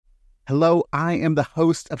Hello, I am the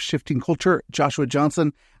host of Shifting Culture, Joshua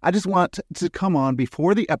Johnson. I just want to come on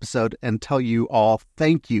before the episode and tell you all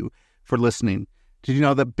thank you for listening. Did you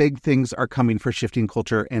know that big things are coming for Shifting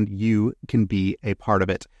Culture and you can be a part of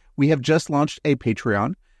it? We have just launched a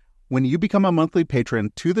Patreon. When you become a monthly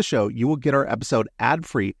patron to the show, you will get our episode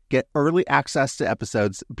ad-free, get early access to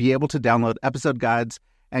episodes, be able to download episode guides,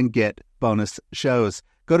 and get bonus shows.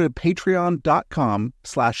 Go to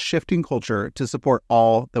patreon.com/shiftingculture to support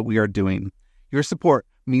all that we are doing. Your support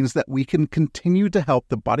means that we can continue to help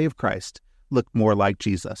the body of Christ look more like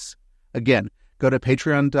Jesus. Again, go to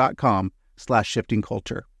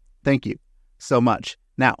patreon.com/shiftingculture. Thank you so much.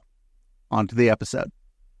 Now, on to the episode.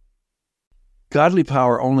 Godly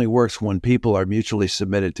power only works when people are mutually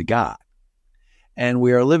submitted to God. And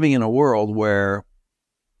we are living in a world where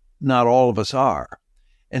not all of us are.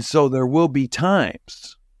 And so there will be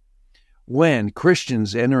times when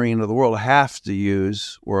Christians entering into the world have to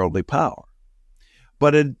use worldly power.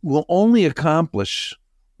 But it will only accomplish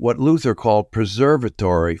what Luther called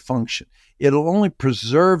preservatory function. It'll only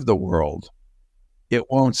preserve the world. It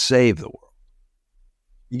won't save the world.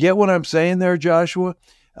 You get what I'm saying there, Joshua?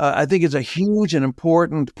 I think it's a huge and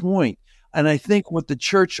important point. And I think what the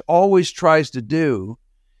church always tries to do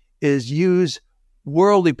is use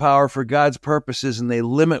worldly power for God's purposes, and they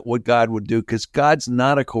limit what God would do because God's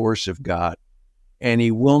not a coercive God, and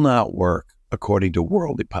he will not work according to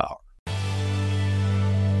worldly power.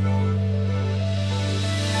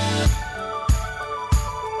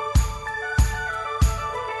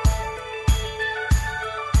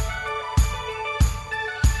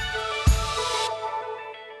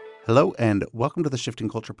 Hello, and welcome to the Shifting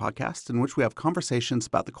Culture podcast, in which we have conversations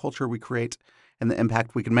about the culture we create and the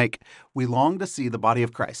impact we can make. We long to see the body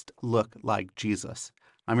of Christ look like Jesus.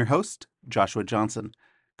 I'm your host, Joshua Johnson.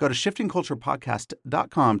 Go to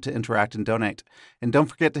shiftingculturepodcast.com to interact and donate. And don't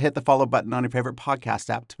forget to hit the follow button on your favorite podcast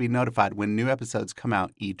app to be notified when new episodes come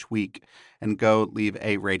out each week. And go leave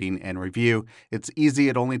a rating and review. It's easy.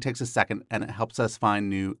 It only takes a second, and it helps us find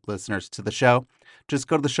new listeners to the show. Just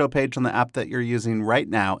go to the show page on the app that you're using right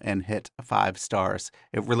now and hit 5 stars.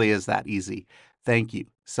 It really is that easy. Thank you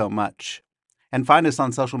so much. And find us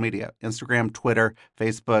on social media, Instagram, Twitter,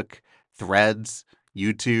 Facebook, Threads,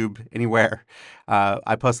 YouTube, anywhere.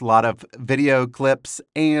 I post a lot of video clips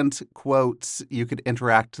and quotes. You could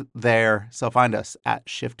interact there. So find us at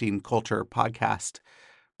Shifting Culture Podcast.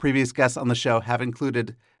 Previous guests on the show have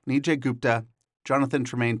included Nijay Gupta, Jonathan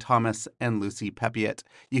Tremaine Thomas, and Lucy Pepiot.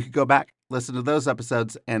 You could go back, listen to those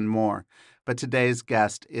episodes, and more. But today's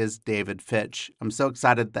guest is David Fitch. I'm so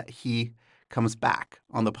excited that he comes back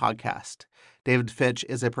on the podcast. David Fitch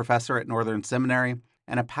is a professor at Northern Seminary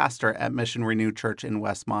and a pastor at Mission Renewed Church in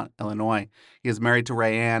Westmont, Illinois. He is married to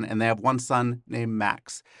Rayanne, and they have one son named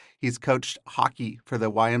Max. He's coached hockey for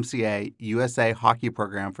the YMCA USA hockey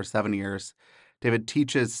program for 7 years. David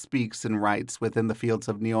teaches, speaks, and writes within the fields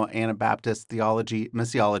of neo-Anabaptist theology,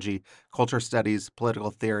 missiology, culture studies,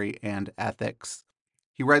 political theory, and ethics.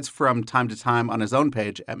 He writes from time to time on his own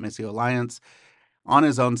page at Missio Alliance, on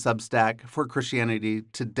his own Substack, For Christianity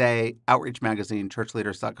Today, Outreach Magazine,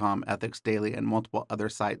 churchleaders.com, Ethics Daily, and multiple other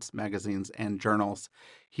sites, magazines, and journals.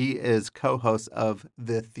 He is co-host of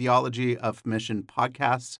the Theology of Mission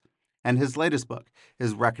podcast, and his latest book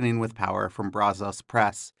is Reckoning with Power from Brazos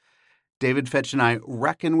Press. David Fitch and I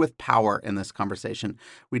reckon with power in this conversation.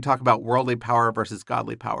 We talk about worldly power versus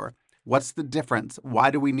godly power. What's the difference? Why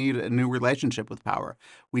do we need a new relationship with power?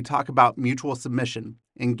 We talk about mutual submission,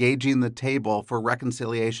 engaging the table for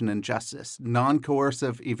reconciliation and justice,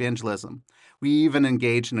 non-coercive evangelism. We even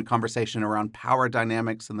engage in a conversation around power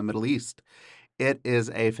dynamics in the Middle East. It is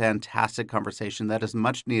a fantastic conversation that is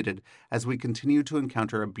much needed as we continue to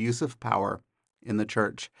encounter abusive power in the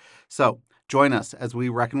church. So join us as we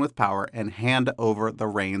reckon with power and hand over the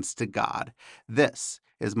reins to God. This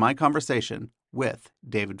is my conversation with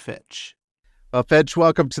David Fitch. Well, Fitch,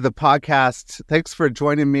 welcome to the podcast. Thanks for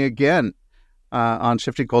joining me again on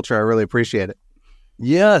Shifting Culture. I really appreciate it.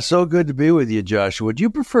 Yeah, so good to be with you, Joshua. Do you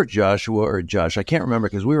prefer Joshua or Josh? I can't remember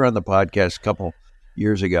because we were on the podcast a couple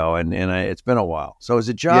years ago, and it's been a while. So is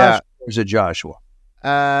it Josh or is it Joshua?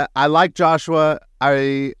 I like Joshua.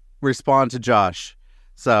 I respond to Josh.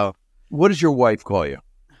 So what does your wife call you?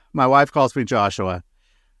 My wife calls me Joshua.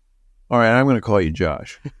 All right, I'm going to call you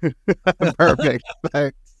Josh. Perfect.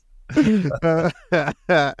 Thanks.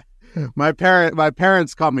 My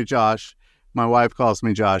parents call me Josh. My wife calls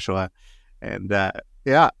me Joshua. And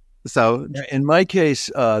so in my case,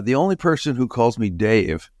 the only person who calls me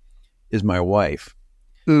Dave is my wife.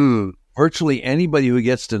 Ooh. virtually anybody who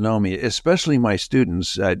gets to know me, especially my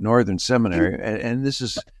students at Northern Seminary, and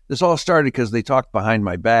this all started because they talked behind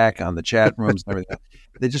my back on the chat rooms and everything.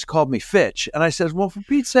 They just called me Fitch. And I said, well, for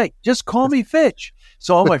Pete's sake, just call me Fitch.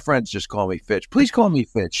 So all my friends just call me Fitch. Please call me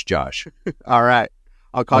Fitch, Josh. All right.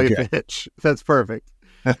 I'll call you Fitch. That's perfect.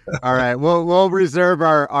 All right. We'll reserve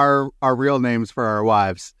our real names for our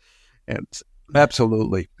wives. And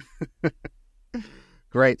absolutely.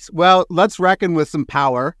 Great. Well, let's reckon with some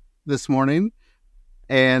power this morning.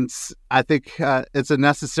 And I think it's a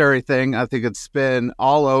necessary thing. I think it's been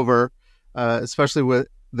all over, especially with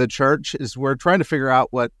the church, is we're trying to figure out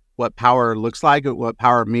what power looks like, what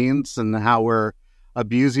power means, and how we're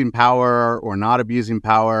abusing power or not abusing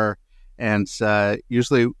power. And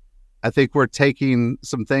usually I think we're taking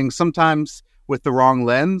some things sometimes with the wrong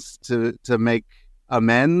lens to make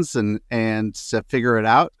amends and to figure it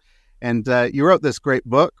out. And you wrote this great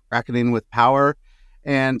book, Reckoning with Power.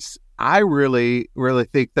 And I really, really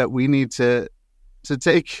think that we need to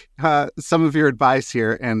take some of your advice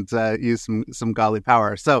here and use some godly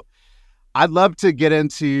power. So I'd love to get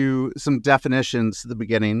into some definitions at the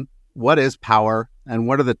beginning. What is power, and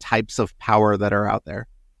what are the types of power that are out there?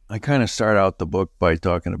 I kind of start out the book by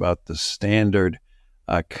talking about the standard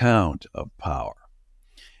account of power.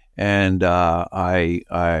 And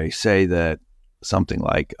I say that something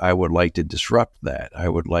like, I would like to disrupt that. I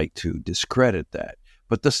would like to discredit that.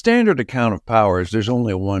 But the standard account of power is there's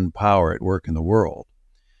only one power at work in the world.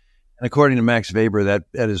 And according to Max Weber, that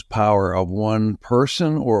is power of one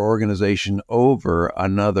person or organization over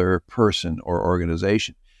another person or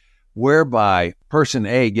organization, whereby person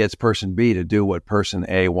A gets person B to do what person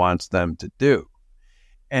A wants them to do.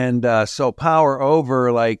 And so power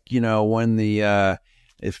over, like, when the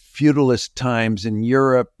feudalist times in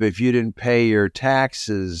Europe, if you didn't pay your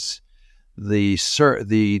taxes,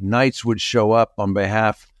 the knights would show up on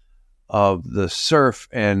behalf of the serf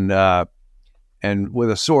and with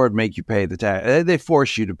a sword make you pay the tax. They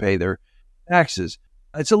force you to pay their taxes.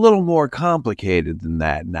 It's a little more complicated than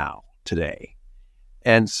that now, today.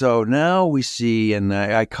 And so now we see, and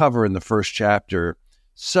I cover in the first chapter,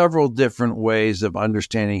 several different ways of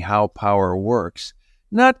understanding how power works,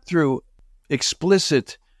 not through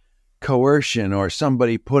explicit coercion or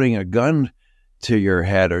somebody putting a gun to your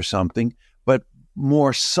head or something, but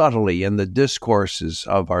more subtly in the discourses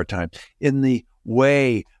of our time, in the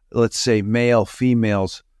way, let's say, male,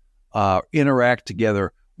 females interact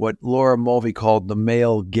together, what Laura Mulvey called the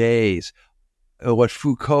male gaze, what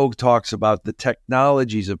Foucault talks about, the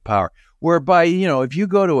technologies of power, whereby, if you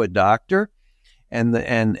go to a doctor and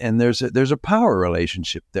there's a power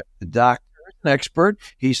relationship there. The doctor is an expert,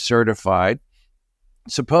 he's certified,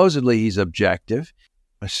 supposedly he's objective.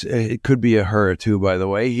 It could be a her too, by the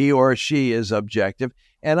way. He or she is objective,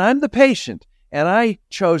 and I'm the patient, and I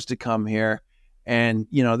chose to come here, and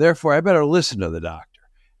therefore I better listen to the doctor.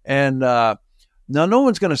 And now no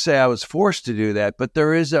one's going to say I was forced to do that, but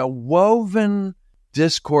there is a woven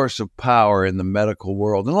discourse of power in the medical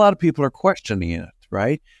world, and a lot of people are questioning it,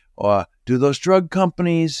 right? Do those drug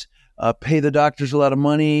companies pay the doctors a lot of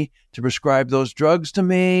money to prescribe those drugs to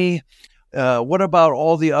me? What about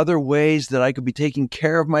all the other ways that I could be taking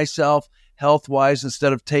care of myself health-wise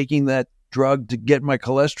instead of taking that drug to get my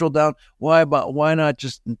cholesterol down? Why not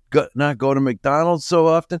just not go to McDonald's so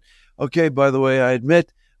often? Okay, by the way, I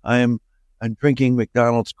admit I'm drinking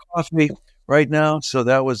McDonald's coffee right now, so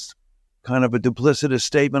that was kind of a duplicitous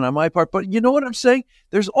statement on my part. But you know what I'm saying?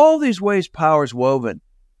 There's all these ways power's woven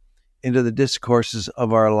into the discourses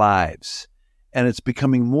of our lives, and it's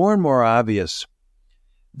becoming more and more obvious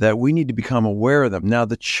that we need to become aware of them. Now,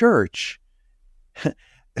 the church,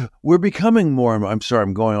 we're becoming more and more, I'm sorry,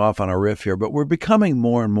 I'm going off on a riff here, but we're becoming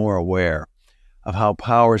more and more aware of how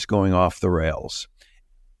power is going off the rails.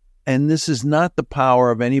 And this is not the power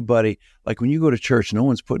of anybody. Like when you go to church, no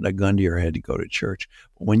one's putting a gun to your head to go to church.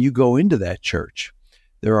 But when you go into that church,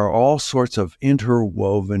 there are all sorts of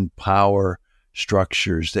interwoven power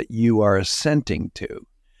structures that you are assenting to,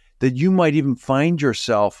 that you might even find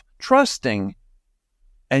yourself trusting.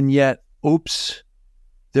 And yet, oops,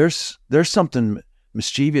 there's something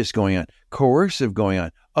mischievous going on, coercive going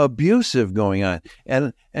on, abusive going on.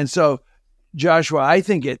 And so, Joshua, I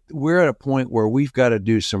think we're at a point where we've got to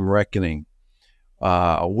do some reckoning.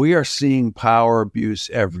 We are seeing power abuse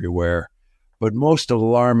everywhere, but most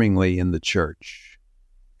alarmingly in the church.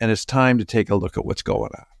 And it's time to take a look at what's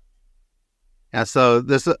going on. Yeah, so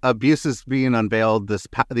this abuse is being unveiled.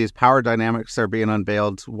 These power dynamics are being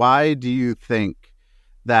unveiled. Why do you think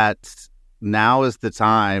that now is the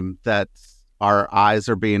time that our eyes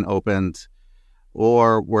are being opened,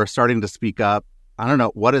 or we're starting to speak up? I don't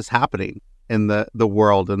know what is happening. in the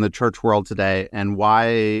world, in the church world today, and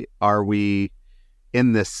why are we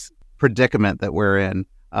in this predicament that we're in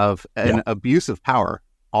of an abuse of power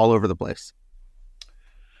all over the place?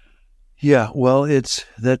 Yeah, well,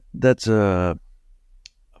 that's a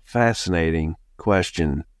fascinating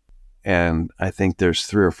question, and I think there's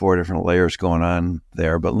 3 or 4 different layers going on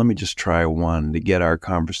there, but let me just try one to get our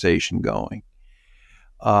conversation going.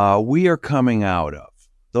 We are coming out of,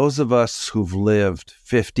 those of us who've lived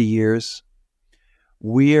 50 years,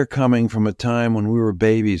 we are coming from a time when we were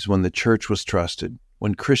babies, when the church was trusted,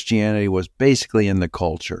 when Christianity was basically in the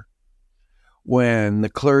culture, when the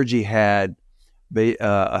clergy had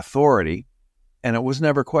authority, and it was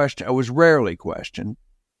never questioned. It was rarely questioned.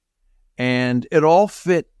 And it all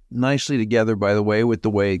fit nicely together, by the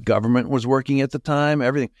way government was working at the time,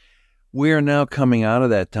 everything. We are now coming out of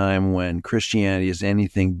that time when Christianity is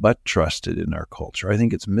anything but trusted in our culture. I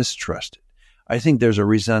think it's mistrusted. I think there's a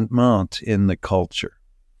resentment in the culture.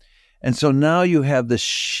 And so now you have this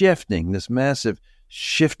shifting, this massive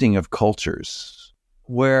shifting of cultures,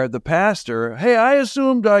 where the pastor, hey, I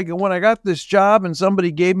assumed when I got this job and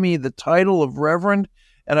somebody gave me the title of reverend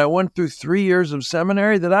and I went through 3 years of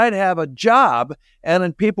seminary, that I'd have a job and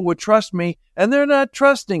then people would trust me, and they're not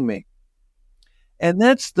trusting me. And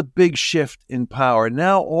that's the big shift in power.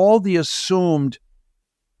 Now all the assumed,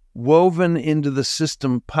 woven into the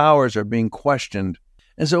system powers are being questioned.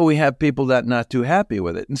 And so we have people that not too happy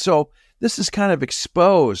with it. And so this has kind of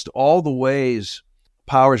exposed all the ways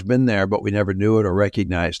power's been there, but we never knew it or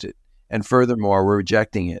recognized it. And furthermore, we're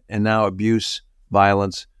rejecting it. And now abuse,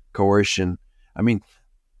 violence, coercion. I mean,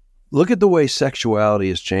 look at the way sexuality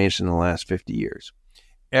has changed in the last 50 years.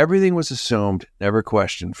 Everything was assumed, never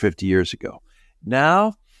questioned 50 years ago.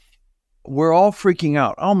 Now, we're all freaking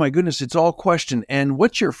out. Oh my goodness, it's all questioned. And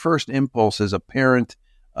what's your first impulse as a parent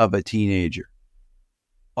of a teenager?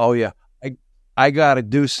 Oh yeah, I got to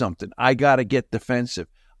do something. I got to get defensive.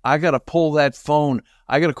 I got to pull that phone.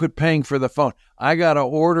 I got to quit paying for the phone. I got to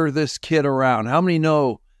order this kid around. How many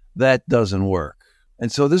know that doesn't work?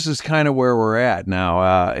 And so this is kind of where we're at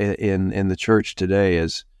now in the church today,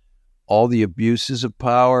 is all the abuses of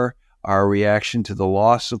power, our reaction to the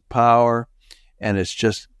loss of power, and it's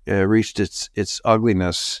just reached its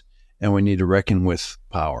ugliness, and we need to reckon with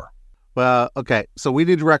power. Well, okay, so we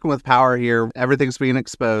need to reckon with power here. Everything's being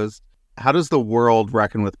exposed. How does the world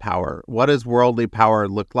reckon with power? What does worldly power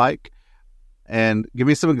look like? And give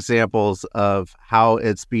me some examples of how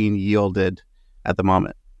it's being yielded at the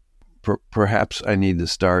moment. Perhaps I need to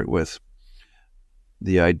start with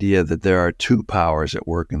the idea that there are 2 powers at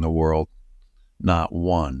work in the world, not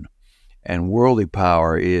one. And worldly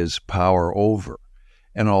power is power over.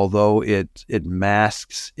 And although it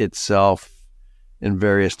masks itself in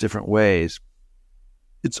various different ways,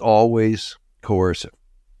 it's always coercive.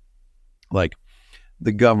 Like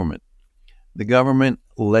the government. The government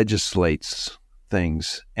legislates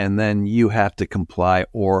things, and then you have to comply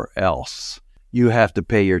or else. You have to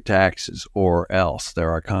pay your taxes or else.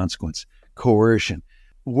 There are consequences. Coercion.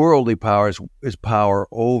 Worldly power is power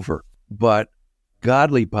over, but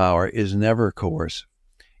godly power is never coercive.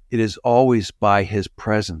 It is always by his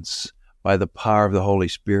presence, by the power of the Holy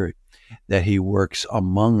Spirit, that he works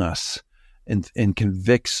among us and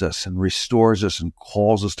convicts us and restores us and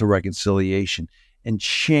calls us to reconciliation and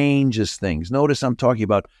changes things. Notice I'm talking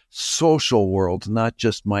about social worlds, not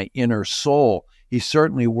just my inner soul. He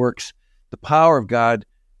certainly works. The power of God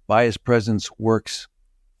by his presence works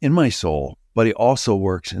in my soul, but he also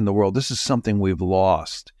works in the world. This is something we've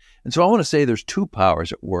lost. And so I want to say there's 2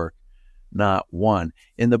 powers at work, not one.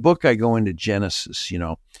 In the book, I go into Genesis,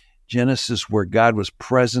 Genesis, where God was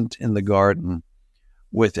present in the garden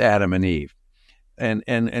with Adam and Eve.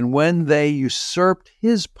 And when they usurped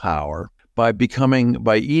his power by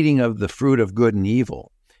eating of the fruit of good and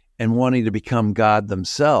evil and wanting to become God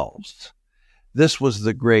themselves, this was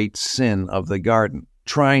the great sin of the garden,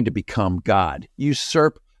 trying to become God,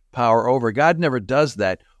 usurp power over. God never does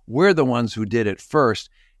that. We're the ones who did it first.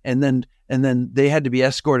 And then they had to be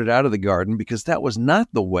escorted out of the garden because that was not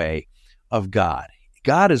the way of God.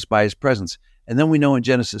 God is by his presence. And then we know in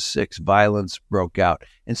Genesis 6, violence broke out.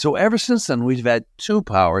 And so ever since then, we've had 2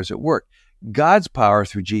 powers at work. God's power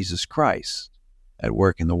through Jesus Christ at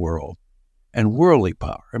work in the world, and worldly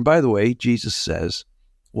power. And by the way, Jesus says,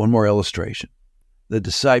 one more illustration. The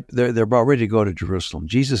disciples, they're about ready to go to Jerusalem.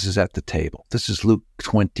 Jesus is at the table. This is Luke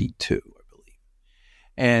 22, I believe.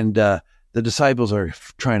 And the disciples are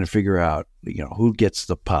trying to figure out, who gets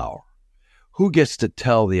the power. Who gets to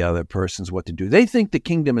tell the other persons what to do? They think the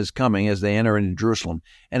kingdom is coming as they enter into Jerusalem,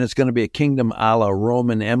 and it's going to be a kingdom a la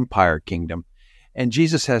Roman Empire kingdom. And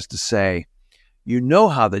Jesus has to say, You know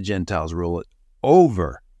how the Gentiles rule it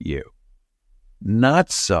over you.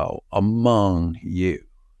 Not so among you.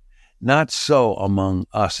 Not so among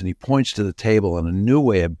us. And he points to the table and a new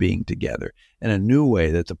way of being together, and a new way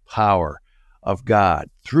that the power of God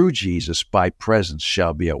through Jesus by presence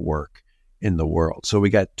shall be at work in the world. So we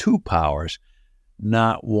got two powers,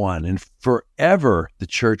 not one. And forever the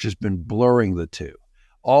church has been blurring the two.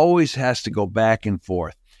 Always has to go back and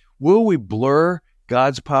forth. Will we blur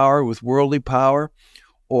God's power with worldly power,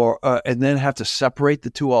 or and then have to separate the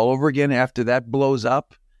two all over again after that blows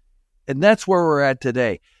up? And that's where we're at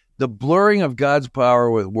today. The blurring of God's power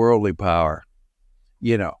with worldly power.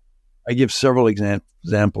 I give several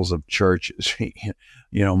examples of churches,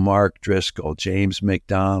 Mark Driscoll, James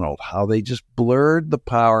McDonald, how they just blurred the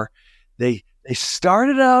power. They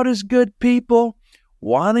started out as good people,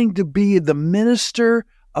 wanting to be the minister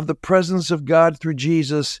of the presence of God through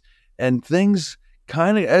Jesus, and things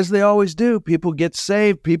kind of, as they always do, people get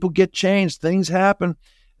saved, people get changed, things happen,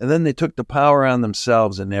 and then they took the power on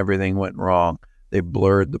themselves and everything went wrong. They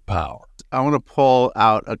blurred the power. I want to pull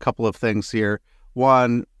out a couple of things here.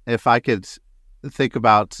 One, if I could think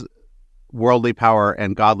about worldly power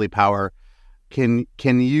and godly power, can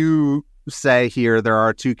you say here there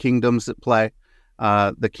are two kingdoms at play,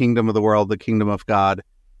 the kingdom of the world, the kingdom of God,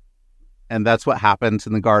 and that's what happens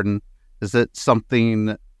in the garden? Is it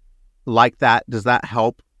something like that? Does that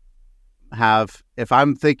help have, if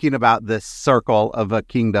I'm thinking about this circle of a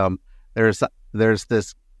kingdom, there's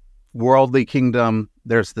this worldly kingdom,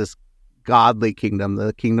 there's this godly kingdom,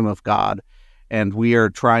 the kingdom of God, and we are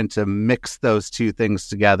trying to mix those two things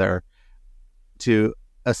together to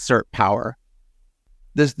assert power.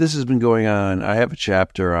 This has been going on. I have a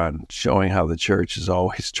chapter on showing how the church has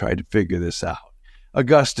always tried to figure this out.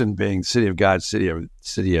 Augustine being city of God, city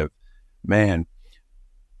of man,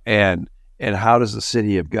 and how does the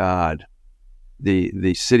city of God,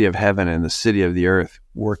 the city of heaven and the city of the earth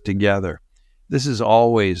work together? This has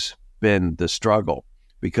always been the struggle,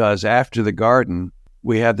 because after the garden,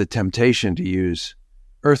 we had the temptation to use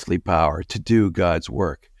earthly power to do God's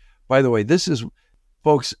work. By the way,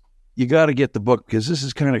 folks, you got to get the book because this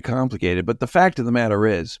is kind of complicated, but the fact of the matter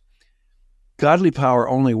is, godly power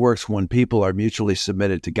only works when people are mutually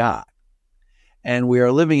submitted to God. And we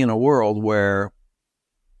are living in a world where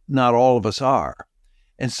not all of us are.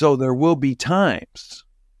 And so there will be times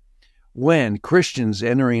when Christians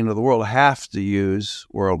entering into the world have to use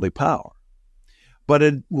worldly power. But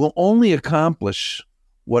it will only accomplish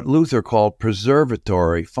what Luther called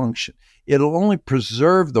preservatory function. It'll only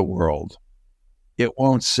preserve the world. It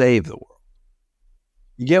won't save the world.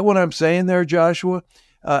 You get what I'm saying there, Joshua?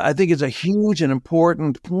 I think it's a huge and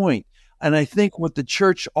important point. And I think what the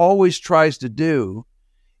church always tries to do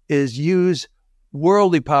is use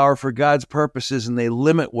worldly power for God's purposes, and they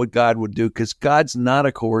limit what God would do, because God's not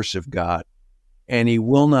a coercive God, and he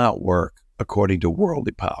will not work according to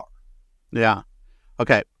worldly power. Yeah.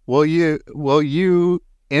 Okay. Will you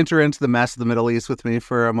enter into the mess of the Middle East with me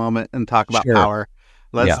for a moment and talk about Sure. power?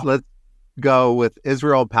 Let's go with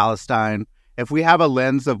Israel, Palestine. If we have a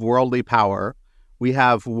lens of worldly power, we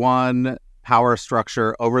have one power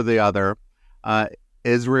structure over the other.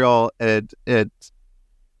 Israel, it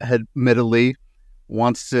admittedly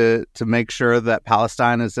wants to make sure that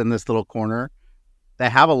Palestine is in this little corner. They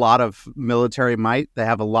have a lot of military might. They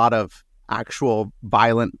have a lot of actual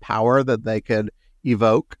violent power that they could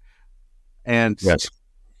evoke. And Yes.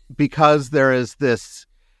 because there is this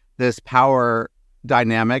power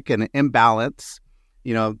dynamic and imbalance,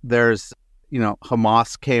 there's,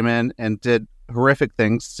 Hamas came in and did horrific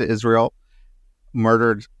things to Israel,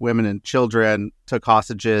 murdered women and children, took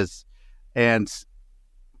hostages. And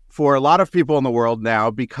for a lot of people in the world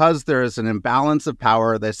now, because there is an imbalance of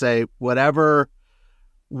power, they say whatever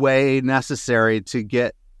way necessary to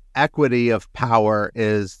get equity of power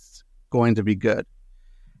is going to be good.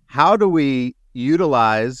 How do we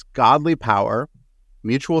utilize godly power,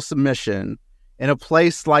 mutual submission, in a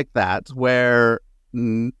place like that where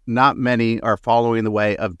not many are following the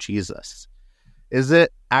way of Jesus? Is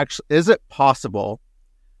it possible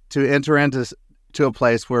to enter into a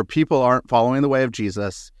place where people aren't following the way of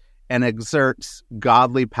Jesus and exerts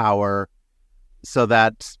godly power so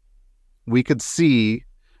that we could see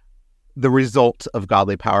the result of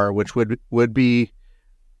godly power, which would be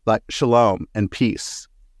like shalom and peace?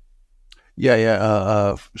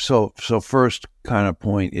 So first kind of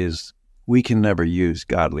point is we can never use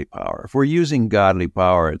godly power. If we're using godly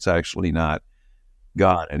power, it's actually not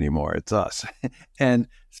God anymore. It's us. And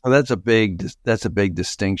so that's a big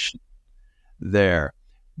distinction there.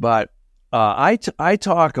 But I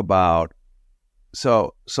talk about,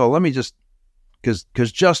 so let me just,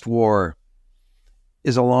 because just war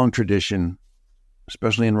is a long tradition,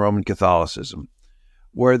 especially in Roman Catholicism,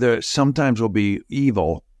 where there sometimes will be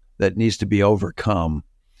evil that needs to be overcome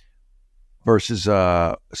versus,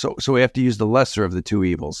 so we have to use the lesser of the two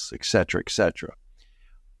evils, et cetera, et cetera.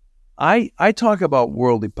 I talk about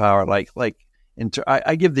worldly power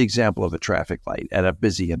I give the example of a traffic light at a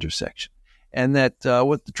busy intersection. And that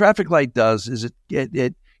what the traffic light does is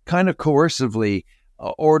it kind of coercively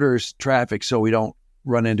orders traffic so we don't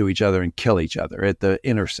run into each other and kill each other at the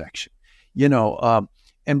intersection.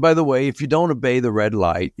 And by the way, if you don't obey the red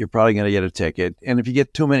light, you're probably going to get a ticket. And if you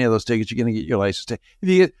get too many of those tickets, you're going to get your license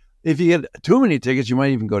taken. If you get too many tickets, you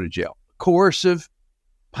might even go to jail. Coercive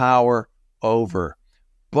power over.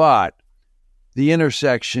 But the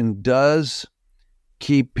intersection does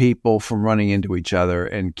keep people from running into each other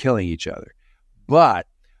and killing each other. But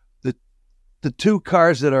the two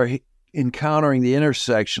cars that are encountering the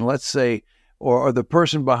intersection, let's say, or the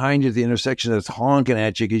person behind you at the intersection that's honking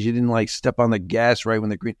at you because you didn't step on the gas right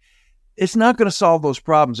when the green, it's not going to solve those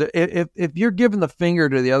problems. If you're giving the finger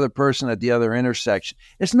to the other person at the other intersection,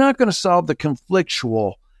 it's not going to solve the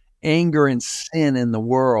conflictual anger and sin in the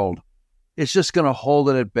world. It's just going to hold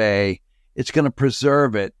it at bay. It's going to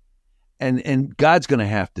preserve it. And God's going to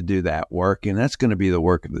have to do that work, and that's going to be the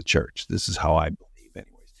work of the church. This is how I believe,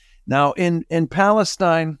 anyways. Now, in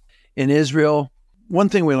Palestine, in Israel, one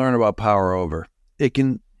thing we learn about power over, it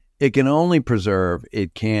can only preserve.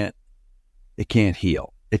 It can't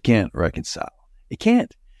heal. It can't reconcile. It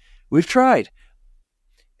can't. We've tried,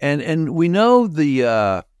 and we know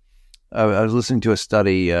I was listening to a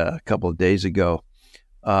study a couple of days ago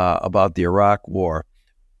about the Iraq War.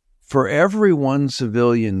 For every one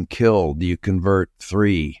civilian killed, you convert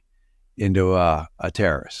 3 into a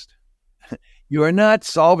terrorist. You are not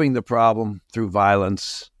solving the problem through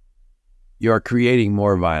violence. You are creating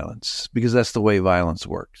more violence because that's the way violence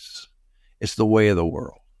works. It's the way of the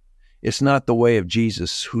world. It's not the way of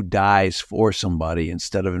Jesus, who dies for somebody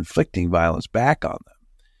instead of inflicting violence back on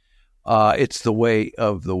them. It's the way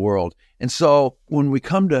of the world. And so when we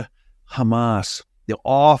come to Hamas, the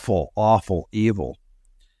awful, awful evil,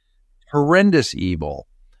 horrendous evil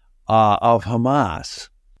of Hamas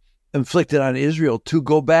inflicted on Israel, to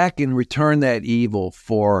go back and return that evil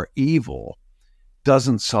for evil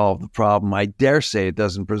doesn't solve the problem. I dare say it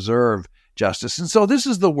doesn't preserve justice. And so this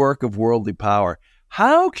is the work of worldly power.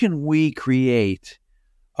 How can we create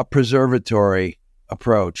a preservatory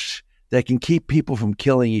approach that can keep people from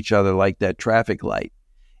killing each other like that traffic light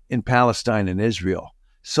in Palestine and Israel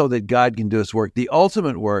so that God can do his work? The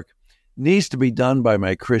ultimate work needs to be done by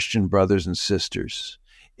my Christian brothers and sisters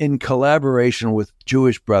in collaboration with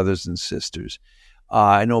Jewish brothers and sisters.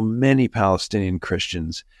 I know many Palestinian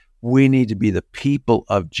Christians. We need to be the people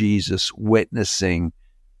of Jesus witnessing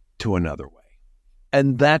to another way.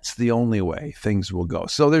 And that's the only way things will go.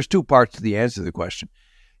 So there's 2 parts to the answer to the question.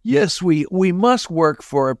 Yes, we must work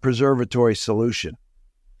for a preservatory solution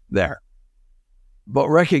there, but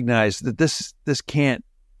recognize that this can't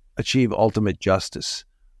achieve ultimate justice.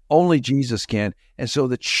 Only Jesus can. And so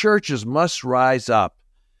the churches must rise up,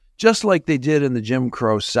 just like they did in the Jim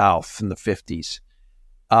Crow South in the 50s,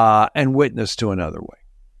 and witness to another way.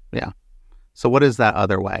 Yeah. So what is that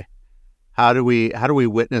other way? How do we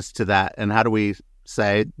witness to that? And how do we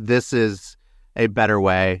say this is a better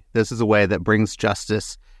way? This is a way that brings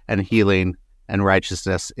justice and healing and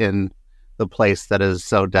righteousness in the place that is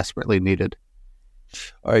so desperately needed.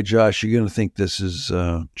 All right, Josh, you're going to think this is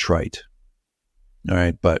trite. All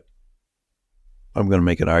right, but I'm going to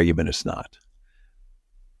make an argument it's not.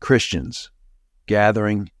 Christians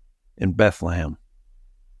gathering in Bethlehem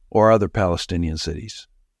or other Palestinian cities,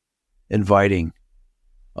 inviting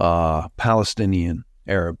Palestinian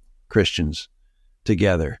Arab Christians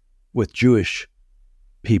together with Jewish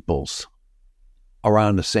peoples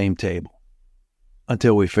around the same table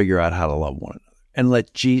until we figure out how to love one another. And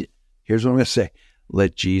here's what I'm going to say,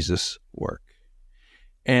 let Jesus work.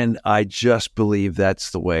 And I just believe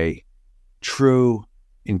that's the way true,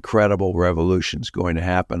 incredible revolution's going to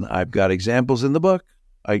happen. I've got examples in the book.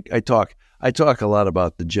 I talk a lot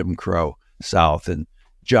about the Jim Crow South and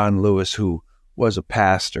John Lewis, who was a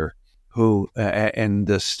pastor, and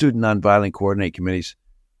the Student Nonviolent Coordinate Committees,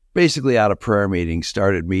 basically out of prayer meetings,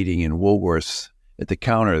 started meeting in Woolworth's at the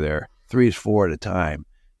counter there, 3 to 4 at a time.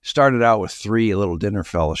 Started out with 3 little dinner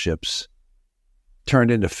fellowships,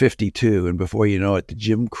 turned into 52, and before you know it, the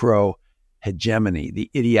Jim Crow hegemony,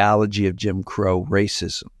 the ideology of Jim Crow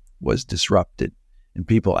racism was disrupted, and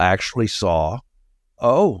people actually saw,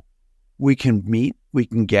 oh, we can meet, we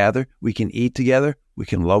can gather, we can eat together, we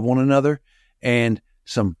can love one another, and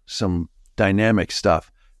some dynamic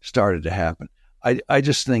stuff started to happen. I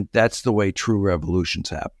just think that's the way true revolutions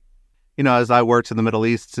happen. As I worked in the Middle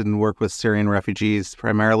East and worked with Syrian refugees,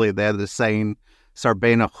 primarily they had this saying,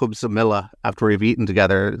 Sarbena Khubzamilla, after we've eaten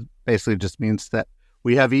together. It basically just means that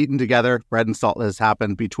we have eaten together, bread and salt has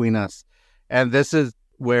happened between us. And this is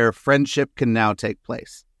where friendship can now take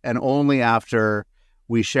place. And only after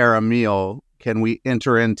we share a meal can we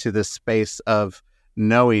enter into this space of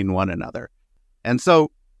knowing one another. And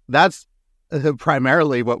so that's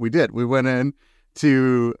primarily what we did. We went in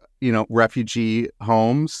to, refugee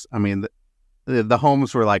homes. I mean, the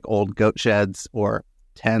homes were like old goat sheds or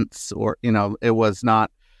tents or, it was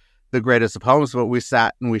not the greatest of homes, but we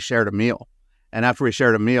sat and we shared a meal. And after we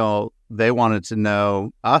shared a meal, they wanted to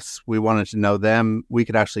know us. We wanted to know them. We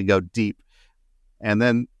could actually go deep. And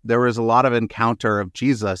then there was a lot of encounter of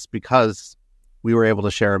Jesus because we were able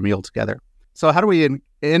to share a meal together. So how do we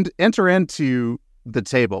enter into the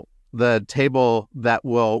table that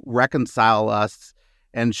will reconcile us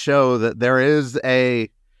and show that there is a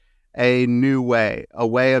new way, a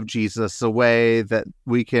way of Jesus, a way that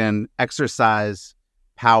we can exercise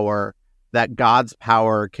power, that God's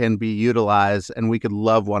power can be utilized and we could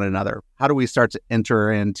love one another? How do we start to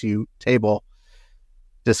enter into table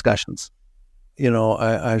discussions?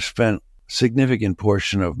 I've spent a significant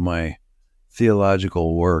portion of my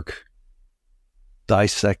theological work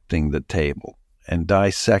dissecting the table and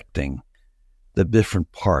dissecting the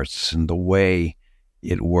different parts and the way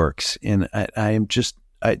it works. And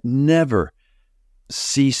it never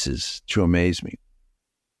ceases to amaze me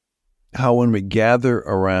how when we gather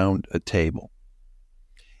around a table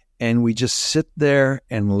and we just sit there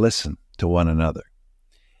and listen to one another,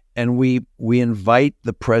 and we invite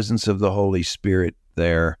the presence of the Holy Spirit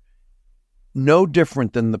there, no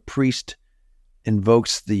different than the priest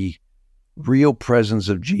invokes the real presence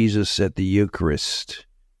of Jesus at the Eucharist,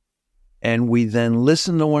 and we then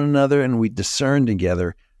listen to one another and we discern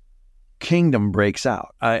together, kingdom breaks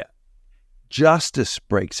out. Justice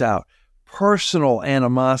breaks out. Personal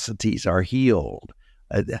animosities are healed.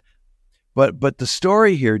 But the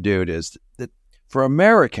story here, dude, is that for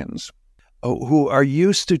Americans who are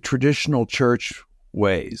used to traditional church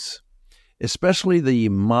ways, especially the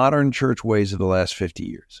modern church ways of the last 50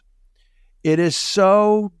 years, it is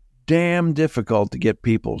so damn difficult to get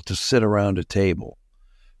people to sit around a table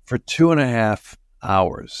for 2.5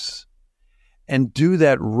 hours and do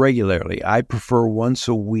that regularly. I prefer once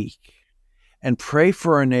a week, and pray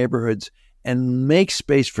for our neighborhoods and make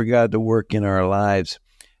space for God to work in our lives.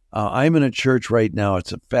 I'm in a church right now.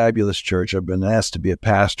 It's a fabulous church. I've been asked to be a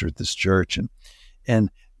pastor at this church, and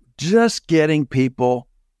just getting people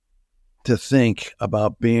to think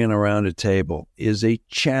about being around a table is a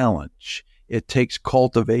challenge. It takes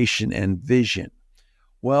cultivation and vision.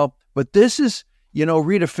 Well, but this is, Rita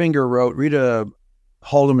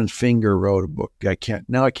Haldeman Finger wrote a book. I can't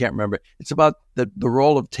remember. It's about the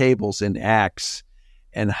role of tables in Acts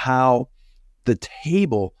and how the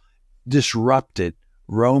table disrupted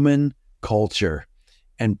Roman culture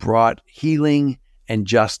and brought healing and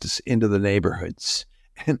justice into the neighborhoods.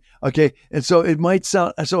 And so it might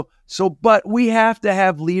sound but we have to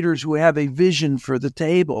have leaders who have a vision for the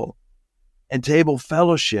table and table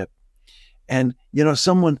fellowship. And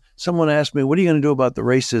someone asked me, "What are you going to do about the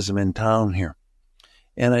racism in town here?"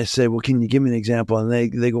 And I said, "Well, can you give me an example?" And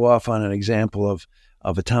they go off on an example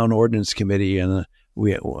of a town ordinance committee, and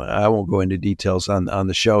I won't go into details on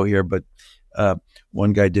the show here, but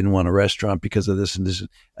one guy didn't want a restaurant because of this and this.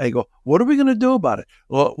 I go, "What are we going to do about it?"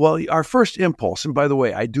 Well, our first impulse, and by the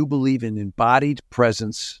way, I do believe in embodied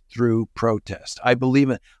presence through protest. I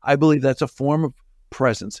believe that's a form of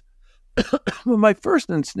presence. But my first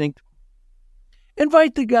instinct,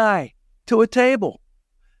 invite the guy to a table,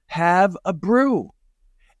 have a brew,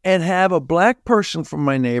 and have a black person from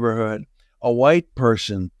my neighborhood, a white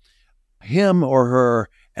person, him or her,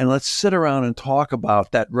 and let's sit around and talk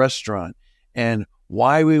about that restaurant and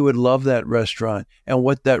why we would love that restaurant and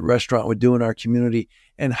what that restaurant would do in our community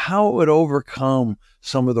and how it would overcome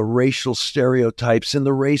some of the racial stereotypes and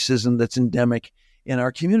the racism that's endemic in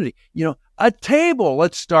our community. A table.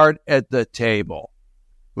 Let's start at the table.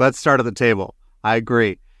 Let's start at the table. I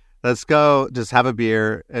agree. Let's go just have a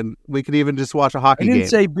beer, and we could even just watch a hockey game. I didn't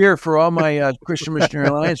say beer for all my Christian Missionary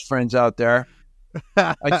Alliance friends out there.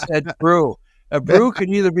 I said brew. A brew can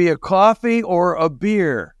either be a coffee or a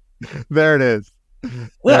beer. There it is.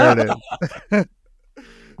 There it is.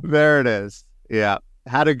 There it is. Yeah.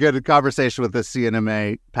 Had a good conversation with the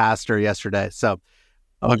CNMA pastor yesterday. So,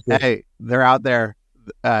 hey, they're out there.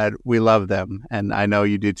 We love them, and I know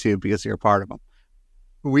you do too because you're a part of them.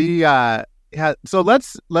 So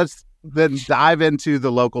let's then dive into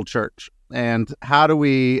the local church. and how do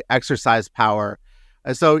we exercise power?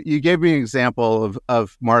 So you gave me an example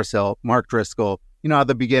of Mars Hill, Mark Driscoll. At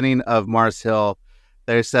the beginning of Mars Hill,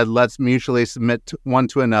 they said, let's mutually submit one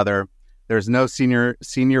to another. There's no senior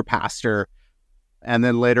pastor. And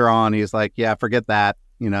then later on, he's like, yeah, forget that.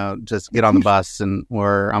 Just get on the bus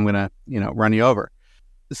or I'm going to, run you over.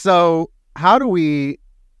 So how do we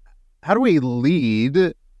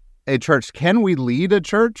lead a church? Can we lead a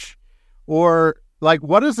church? Or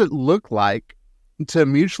what does it look like to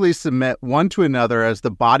mutually submit one to another as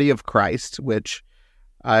the body of Christ, which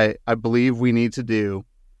I believe we need to do,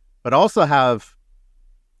 but also have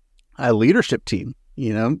a leadership team?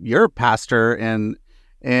 You're a pastor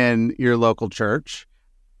in your local church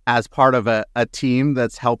as part of a team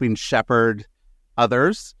that's helping shepherd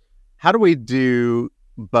others. How do we do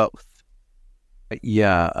both?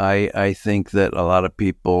 Yeah, I think that a lot of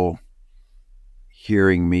people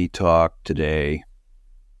hearing me talk today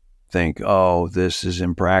think, oh, this is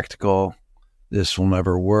impractical. This will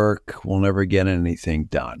never work. We'll never get anything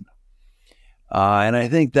done. And I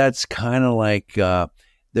think that's kind of like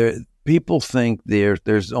people think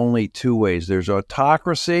there's only two ways. There's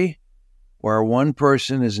autocracy, where one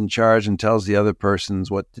person is in charge and tells the other persons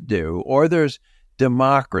what to do, or there's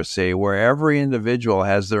democracy, where every individual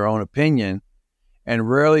has their own opinion, and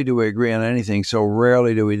rarely do we agree on anything, so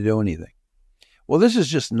rarely do we do anything. Well, this is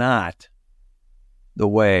just not the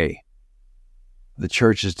way the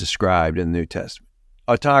church is described in the New Testament.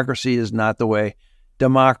 Autocracy is not the way.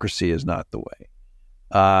 Democracy is not the way.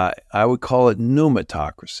 I would call it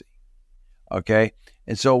pneumatocracy. Okay?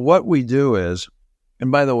 And so what we do is,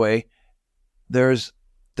 and by the way, there's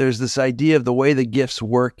this idea of the way the gifts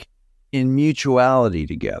work in mutuality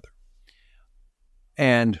together.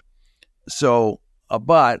 And so,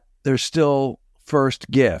 but there's still first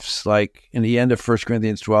gifts. Like in the end of 1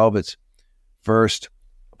 Corinthians 12, it's first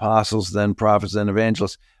apostles, then prophets, then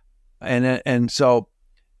evangelists. And so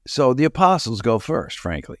the apostles go first,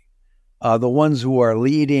 frankly. The ones who are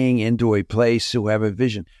leading into a place, who have a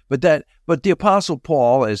vision. But the Apostle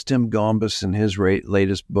Paul, as Tim Gombas in his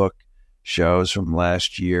latest book shows from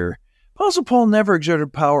last year, Apostle Paul never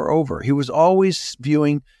exerted power over. He was always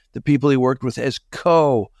viewing the people he worked with as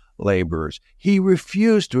co-laborers. He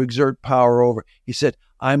refused to exert power over. He said,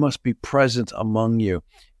 I must be present among you.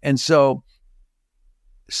 And so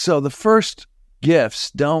the first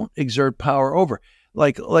gifts don't exert power over.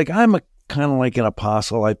 Like I'm a kind of like an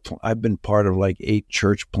apostle. I've been part of 8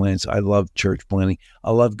 church plants. I love church planting.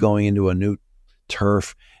 I love going into a new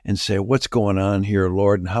turf and say, what's going on here,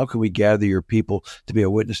 Lord? And how can we gather your people to be a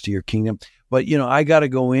witness to your kingdom? But, I got to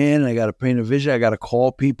go in, I got to paint a vision. I got to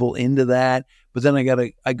call people into that. But then I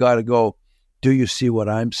got to go, do you see what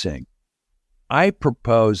I'm saying? I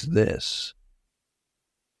propose this.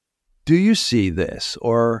 Do you see this?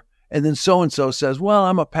 And then so-and-so says, well,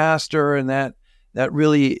 I'm a pastor, and that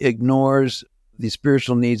really ignores the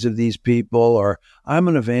spiritual needs of these people, or I'm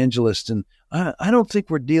an evangelist, and I don't think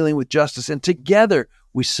we're dealing with justice. And together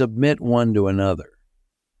we submit one to another.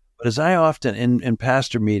 But as I often in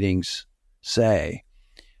pastor meetings say,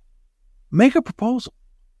 make a proposal.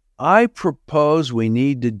 I propose we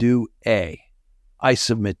need to do A. I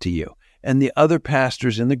submit to you. And the other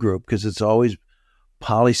pastors in the group, because it's always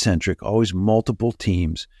polycentric, always multiple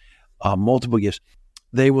teams, multiple gifts,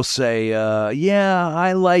 they will say, yeah,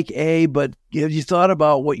 I like A, but have you thought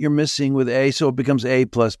about what you're missing with A? So it becomes A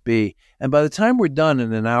plus B. And by the time we're done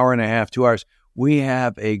in an hour and a half, 2 hours, we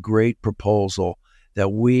have a great proposal that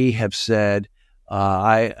we have said,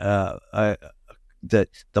 that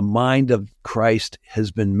the mind of Christ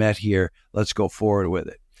has been met here. Let's go forward with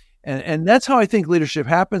it. And that's how I think leadership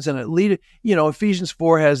happens. And Ephesians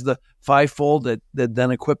 4 has the fivefold that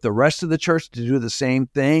then equip the rest of the church to do the same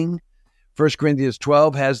thing. 1 Corinthians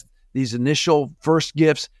 12 has these initial first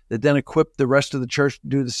gifts that then equip the rest of the church to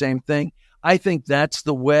do the same thing. I think that's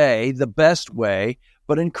the way, the best way.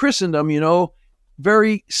 But in Christendom,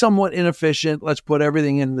 very somewhat inefficient. Let's put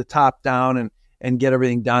everything in the top down and get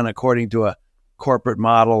everything done according to a corporate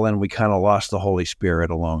model. And we kind of lost the Holy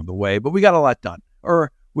Spirit along the way. But we got a lot done.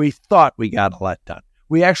 Or we thought we got a lot done.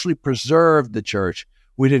 We actually preserved the church.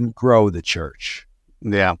 We didn't grow the church.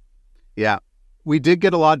 Yeah. Yeah. We did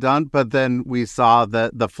get a lot done, but then we saw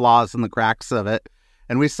the flaws and the cracks of it.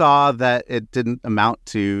 And we saw that it didn't amount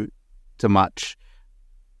to much.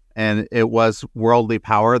 And it was worldly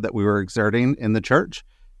power that we were exerting in the church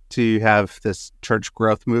to have this church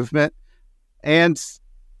growth movement. And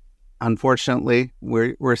unfortunately,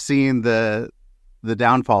 we're seeing the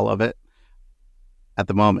downfall of it at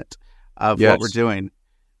the moment of what we're doing.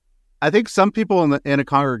 I think some people in a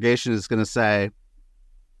congregation is going to say,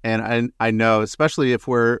 And I know, especially if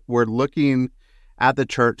we're looking at the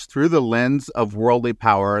church through the lens of worldly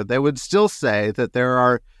power, they would still say that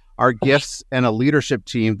there are gifts and a leadership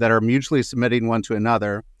team that are mutually submitting one to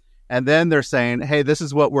another. And then they're saying, hey, this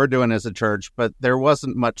is what we're doing as a church, but there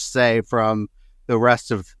wasn't much say from the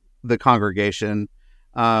rest of the congregation.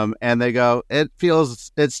 And they go,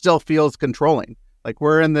 it still feels controlling. Like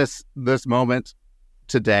we're in this moment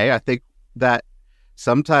today. I think that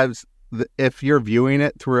sometimes if you're viewing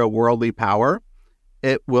it through a worldly power,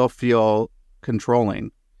 it will feel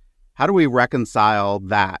controlling. How do we reconcile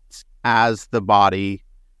that as the body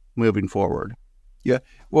moving forward? Yeah,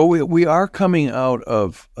 well, we are coming out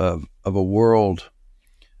of a world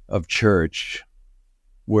of church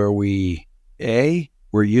where we're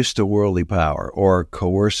used to worldly power or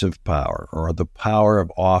coercive power or the power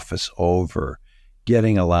of office over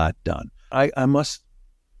getting a lot done. I must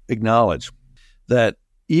acknowledge that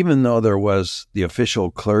even though there was the official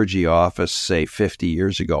clergy office, say 50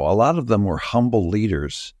 years ago, a lot of them were humble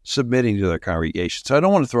leaders submitting to their congregation. So I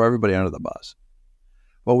don't want to throw everybody under the bus.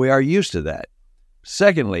 But we are used to that.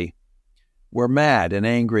 Secondly, we're mad and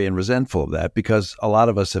angry and resentful of that because a lot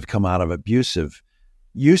of us have come out of abusive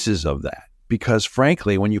uses of that. Because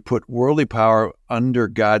frankly, when you put worldly power under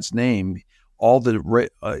God's name,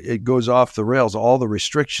 it goes off the rails. All the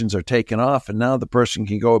restrictions are taken off, and now the person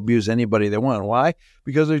can go abuse anybody they want. Why?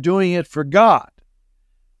 Because they're doing it for God.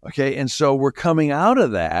 Okay, and so we're coming out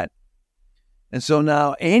of that, and so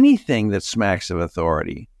now anything that smacks of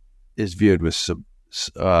authority is viewed with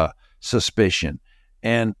suspicion.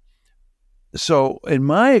 And so, in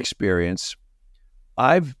my experience,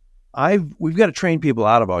 we've got to train people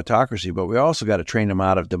out of autocracy, but we also got to train them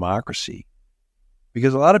out of democracy.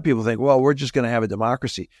 Because a lot of people think, well, we're just going to have a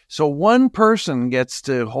democracy. So one person gets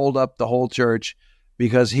to hold up the whole church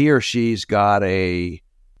because he or she's got a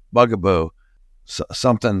bugaboo,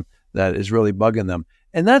 something that is really bugging them.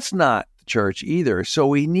 And that's not the church either. So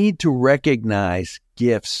we need to recognize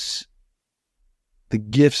gifts, the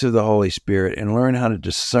gifts of the Holy Spirit, and learn how to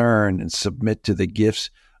discern and submit to the gifts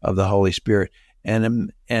of the Holy Spirit.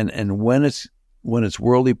 And when it's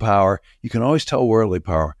worldly power, you can always tell worldly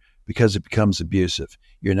power, because it becomes abusive.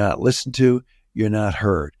 You're not listened to, you're not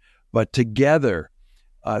heard. But together,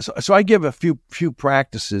 so I give a few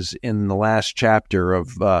practices in the last chapter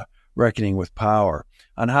of Reckoning with Power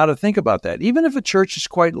on how to think about that. Even if a church is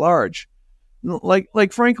quite large,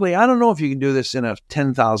 like frankly, I don't know if you can do this in a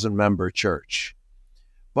 10,000 member church,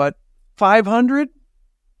 but 500,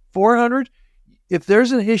 400, if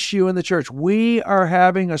there's an issue in the church, we are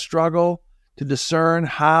having a struggle to discern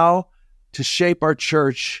how to shape our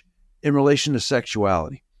church in relation to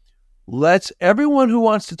sexuality. Everyone who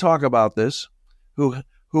wants to talk about this, who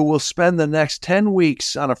will spend the next 10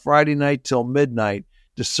 weeks on a Friday night till midnight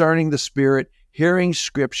discerning the Spirit, hearing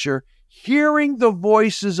Scripture, hearing the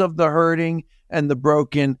voices of the hurting and the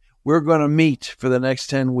broken, we're going to meet for the next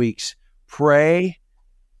 10 weeks. Pray,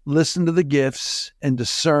 listen to the gifts, and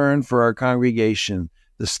discern for our congregation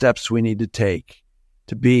the steps we need to take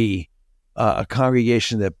to be a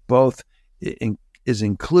congregation that both is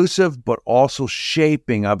inclusive, but also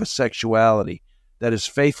shaping of a sexuality that is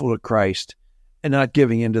faithful to Christ and not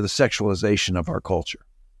giving into the sexualization of our culture.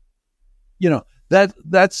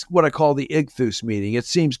 That's what I call the Ichthus meeting. It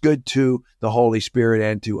seems good to the Holy Spirit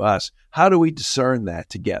and to us. How do we discern that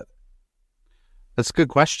together? That's a good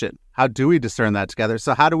question. How do we discern that together?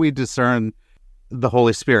 So how do we discern the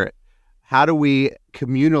Holy Spirit? How do we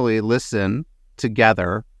communally listen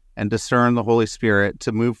together and discern the Holy Spirit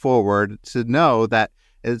to move forward, to know that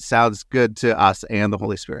it sounds good to us and the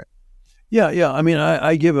Holy Spirit? Yeah. I mean,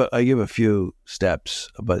 I give a few steps,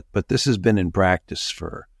 but this has been in practice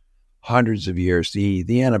for hundreds of years.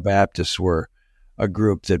 The Anabaptists were a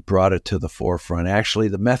group that brought it to the forefront. Actually,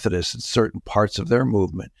 the Methodists in certain parts of their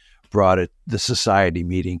movement brought it. The society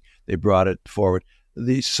meeting, they brought it forward.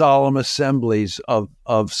 The solemn assemblies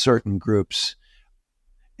of certain groups.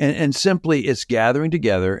 And simply it's gathering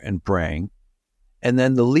together and praying. And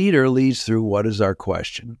then the leader leads through what is our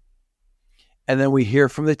question. And then we hear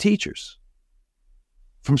from the teachers,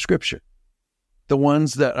 from Scripture, the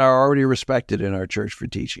ones that are already respected in our church for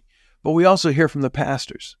teaching. But we also hear from the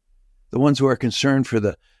pastors, the ones who are concerned for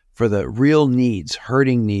the real needs,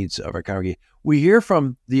 hurting needs of our congregation. We hear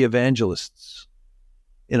from the evangelists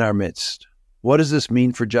in our midst. What does this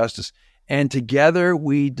mean for justice? And together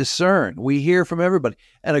we discern. We hear from everybody.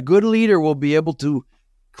 And a good leader will be able to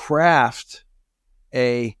craft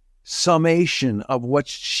a summation of what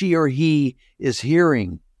she or he is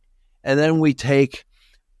hearing. And then we don't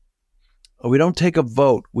take a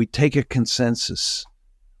vote. We take a consensus,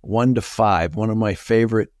 1 to 5. One of my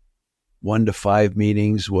favorite 1 to 5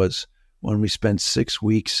 meetings was when we spent 6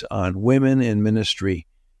 weeks on women in ministry.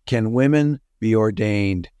 Can women be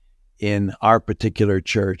ordained in our particular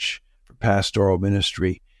church for pastoral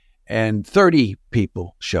ministry? And 30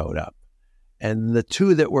 people showed up. And the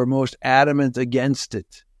two that were most adamant against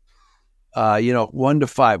it, 1 to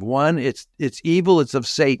 5. 1, it's evil, it's of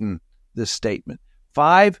Satan, this statement.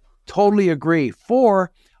 5, totally agree.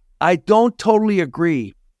 4, I don't totally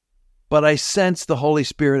agree, but I sense the Holy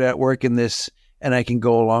Spirit at work in this, and I can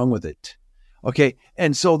go along with it. Okay,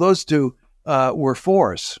 and so those two were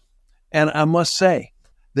 4s. And I must say,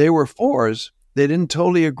 they were 4s. They didn't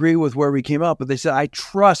totally agree with where we came out, but they said, I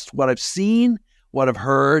trust what I've seen, what I've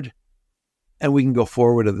heard, and we can go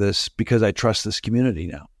forward with this because I trust this community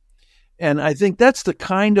now. And I think that's the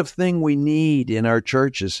kind of thing we need in our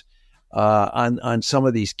churches on some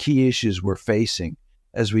of these key issues we're facing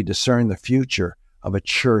as we discern the future of a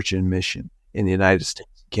church in mission in the United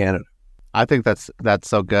States and Canada. I think that's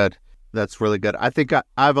so good. That's really good. I think I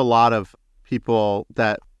have a lot of people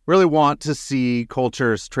that really want to see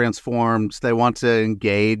cultures transformed. They want to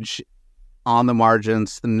engage on the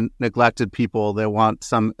margins, the neglected people. They want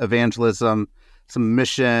some evangelism, some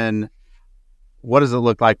mission. What does it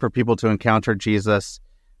look like for people to encounter Jesus?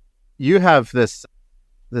 You have this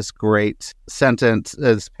great sentence,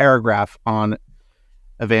 this paragraph on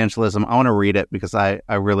evangelism. I want to read it because I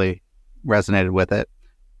really resonated with it.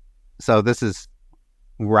 So this is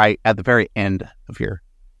right at the very end of your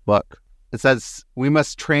book. It says, we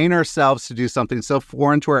must train ourselves to do something so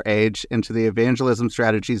foreign to our age and to the evangelism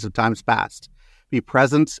strategies of times past. Be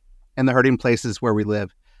present in the hurting places where we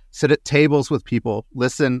live. Sit at tables with people.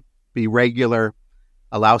 Listen. Be regular.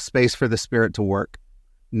 Allow space for the Spirit to work.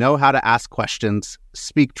 Know how to ask questions.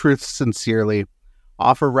 Speak truth sincerely.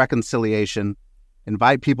 Offer reconciliation.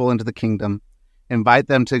 Invite people into the kingdom. Invite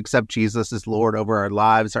them to accept Jesus as Lord over our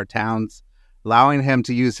lives, our towns, allowing Him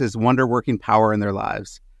to use His wonder-working power in their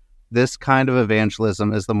lives. This kind of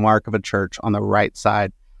evangelism is the mark of a church on the right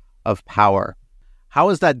side of power. How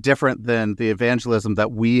is that different than the evangelism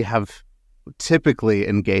that we have typically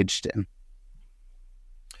engaged in?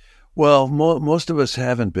 Well, most of us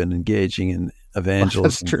haven't been engaging in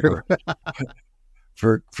evangelism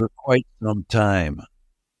for quite some time.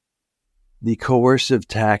 The coercive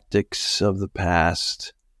tactics of the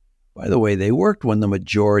past, by the way, they worked when the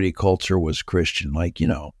majority culture was Christian. Like, you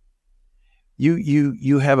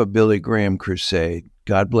have a Billy Graham crusade.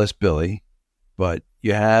 God bless Billy, but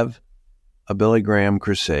you have a Billy Graham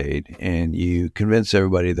crusade and you convince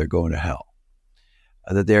everybody they're going to hell,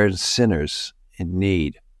 that they're sinners in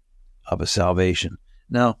need of a salvation.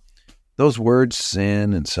 Now, those words,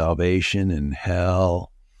 sin and salvation and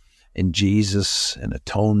hell and Jesus and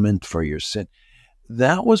atonement for your sin,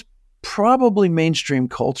 that was probably mainstream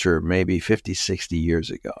culture maybe 50, 60 years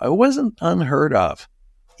ago. It wasn't unheard of,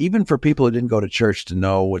 even for people who didn't go to church, to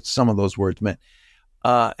know what some of those words meant.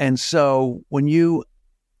 And so when you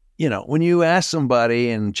ask somebody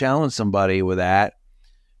and challenge somebody with that,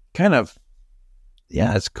 kind of,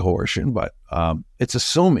 yeah, it's coercion, but it's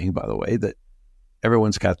assuming, by the way, that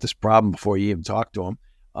everyone's got this problem before you even talk to them.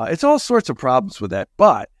 It's all sorts of problems with that.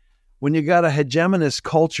 But when you got a hegemonist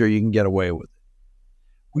culture, you can get away with it.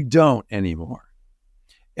 We don't anymore.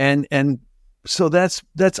 And so that's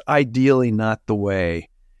ideally not the way.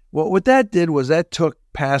 What that did was that took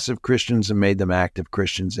passive Christians and made them active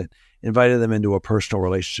Christians and invited them into a personal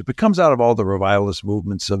relationship. It comes out of all the revivalist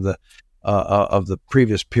movements of the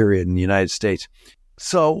previous period in the United States.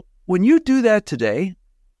 So when you do that today,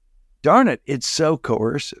 darn it, it's so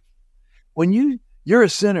coercive. When you're a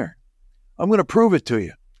sinner, I'm going to prove it to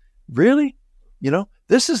you. Really?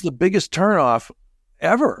 This is the biggest turnoff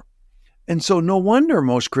ever. And so no wonder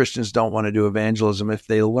most Christians don't want to do evangelism if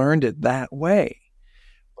they learned it that way.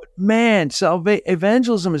 But man,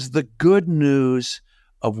 evangelism is the good news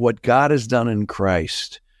of what God has done in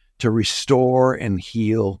Christ to restore and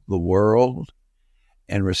heal the world,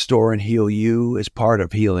 and restore and heal you as part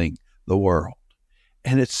of healing the world.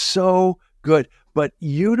 And it's so good. But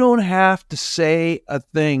you don't have to say a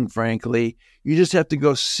thing, frankly. You just have to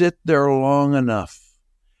go sit there long enough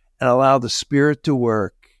and allow the Spirit to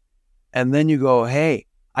work. And then you go, hey,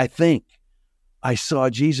 I think I saw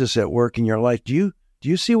Jesus at work in your life. Do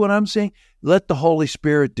you see what I'm saying? Let the Holy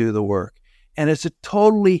Spirit do the work. And it's a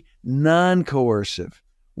totally non-coercive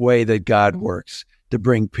way that God works to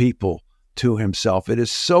bring people to Himself. It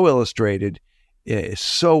is so illustrated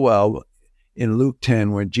so well in Luke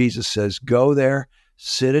 10, where Jesus says, go there,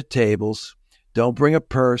 sit at tables, don't bring a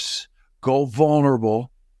purse, go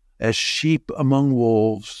vulnerable as sheep among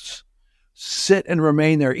wolves, sit and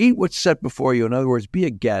remain there, eat what's set before you. In other words, be a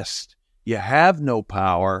guest. You have no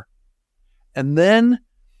power. And then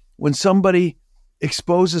when somebody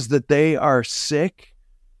exposes that they are sick,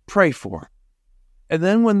 pray for them. And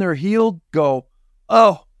then when they're healed, go,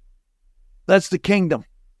 oh, that's the kingdom.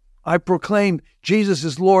 I proclaim Jesus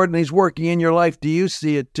is Lord and he's working in your life. Do you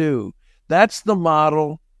see it too? That's the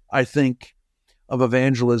model, I think, of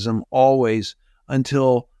evangelism always,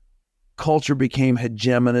 until culture became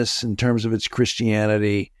hegemonous in terms of its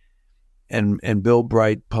Christianity. And Bill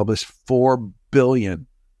Bright published 4 billion.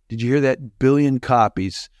 Did you hear that? Billion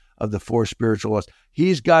copies of the 4 spiritual laws.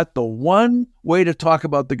 He's got the one way to talk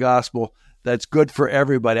about the gospel that's good for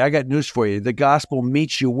everybody. I got news for you. The gospel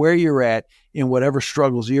meets you where you're at in whatever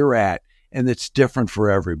struggles you're at, and it's different for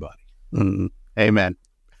everybody. Amen.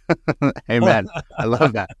 Amen. I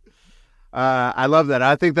love that. I love that.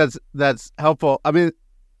 I think that's helpful. I mean,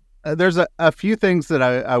 there's a few things that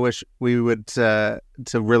I wish we would to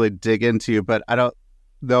really dig into, but I don't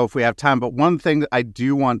know if we have time. But one thing that I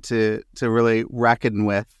do want to really reckon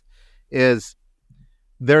with is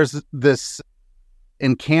there's this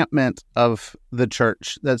encampment of the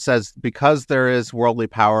church that says because there is worldly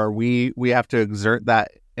power, we have to exert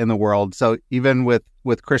that in the world. So even with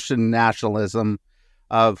Christian nationalism,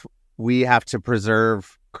 of we have to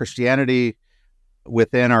preserve Christianity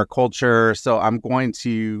within our culture. So I'm going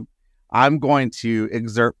to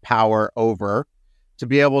exert power over to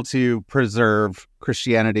be able to preserve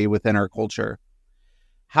Christianity within our culture.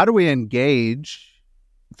 How do we engage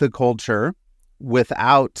the culture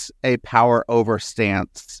without a power over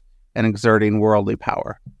stance and exerting worldly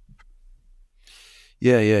power?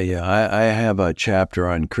 Yeah. I have a chapter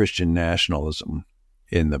on Christian nationalism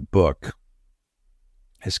in the book.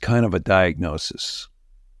 It's kind of a diagnosis.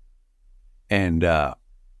 And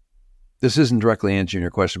this isn't directly answering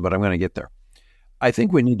your question, but I'm going to get there. I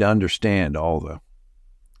think we need to understand all the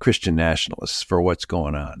Christian nationalists for what's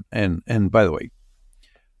going on. And by the way,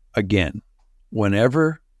 again,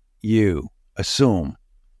 whenever you assume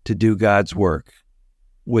to do God's work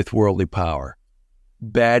with worldly power,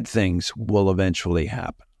 bad things will eventually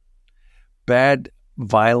happen. Bad,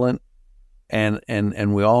 violent,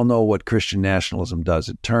 and we all know what Christian nationalism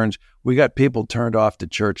does. We got people turned off to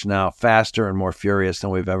church now faster and more furious than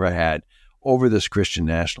we've ever had over this Christian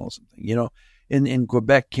nationalism thing. You know, in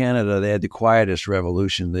Quebec, Canada, they had the Quietist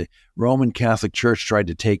Revolution. The Roman Catholic Church tried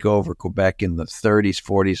to take over Quebec in the 30s,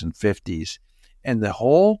 40s, and 50s. And the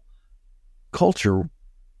whole culture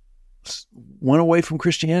went away from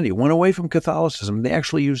Christianity, went away from Catholicism. They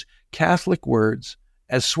actually use Catholic words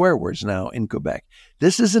as swear words now in Quebec.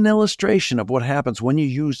 This is an illustration of what happens when you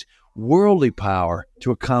use worldly power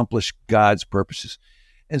to accomplish God's purposes.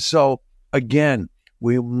 And so, again,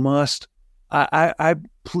 we must, I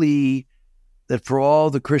plea that for all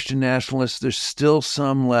the Christian nationalists, there's still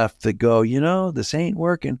some left that go, this ain't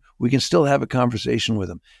working. We can still have a conversation with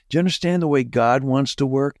them. Do you understand the way God wants to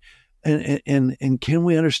work? And can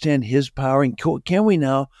we understand his power? And can we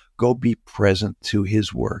now go be present to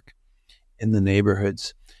his work in the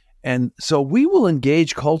neighborhoods? And so we will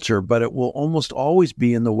engage culture, but it will almost always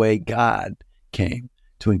be in the way God came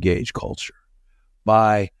to engage culture,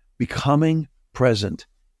 by becoming present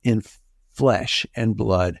in flesh and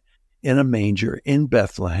blood in a manger in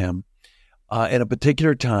Bethlehem at a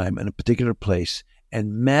particular time, in a particular place,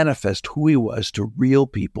 and manifest who he was to real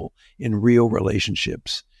people in real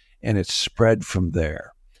relationships. And it's spread from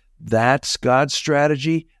there. That's God's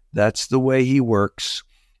strategy. That's the way he works.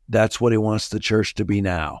 That's what he wants the church to be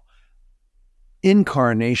now.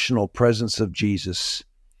 Incarnational presence of Jesus,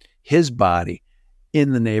 his body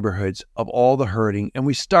in the neighborhoods of all the hurting. And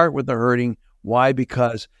we start with the hurting. Why?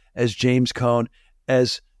 Because as James Cone,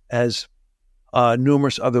 as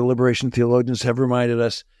numerous other liberation theologians have reminded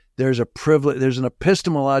us, there's an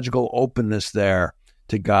epistemological openness there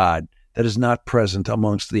to God that is not present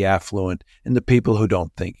amongst the affluent and the people who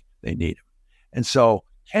don't think they need him. And so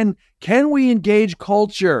can we engage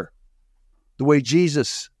culture the way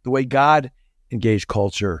God engaged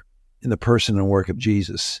culture in the person and work of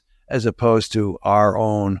Jesus, as opposed to our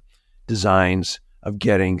own designs of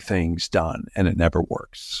getting things done, and it never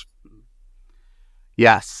works?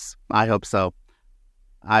 Yes, I hope so.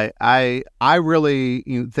 I really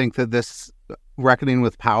think that this Reckoning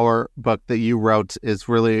with Power book that you wrote is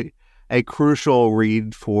really a crucial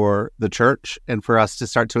read for the church and for us to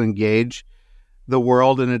start to engage the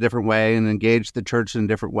world in a different way and engage the church in a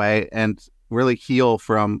different way and really heal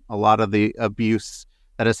from a lot of the abuse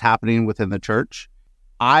that is happening within the church.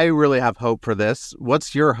 I really have hope for this.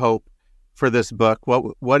 What's your hope for this book?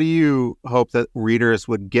 What do you hope that readers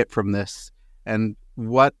would get from this? And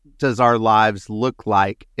what does our lives look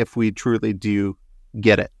like if we truly do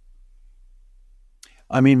get it?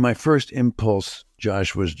 I mean, my first impulse,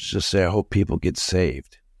 Josh, was just say, I hope people get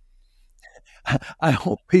saved. I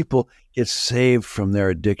hope people get saved from their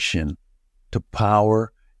addiction to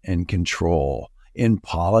power and control in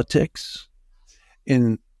politics,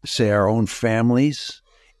 in, say, our own families,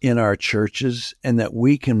 in our churches, and that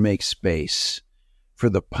we can make space for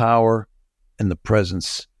the power and the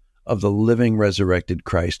presence of the living, resurrected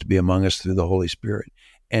Christ to be among us through the Holy Spirit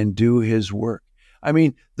and do his work. I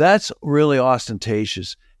mean, that's really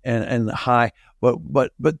ostentatious and high,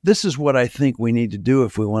 but this is what I think we need to do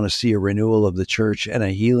if we want to see a renewal of the church and a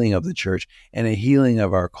healing of the church and a healing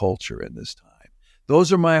of our culture in this time.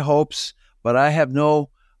 Those are my hopes, but I have no,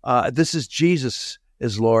 this is Jesus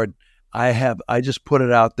is Lord. I just put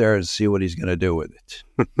it out there and see what he's going to do with it.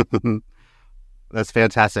 That's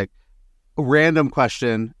fantastic. Random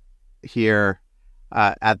question here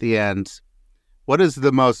at the end. What is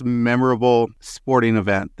the most memorable sporting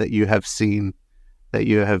event that you have seen, that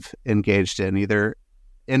you have engaged in, either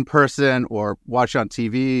in person or watched on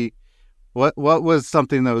TV? What was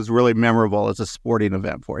something that was really memorable as a sporting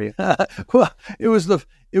event for you? Well, it was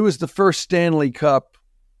the first Stanley Cup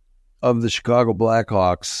of the Chicago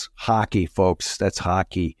Blackhawks hockey, folks. That's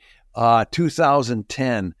hockey.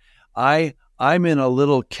 2010. I'm in a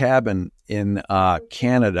little cabin in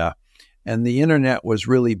Canada, and the internet was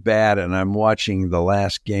really bad, and I'm watching the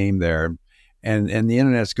last game there, and the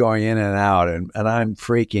internet's going in and out, and I'm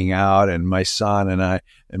freaking out, and my son and I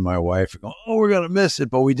and my wife are going, oh, we're going to miss it.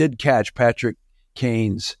 But we did catch Patrick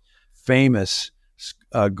Kane's famous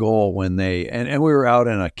goal when and we were out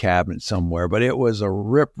in a cabin somewhere, but it was a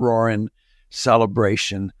rip-roaring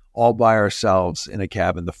celebration all by ourselves in a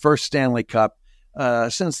cabin. The first Stanley Cup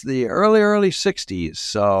since the early 60s.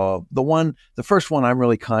 So the first one I'm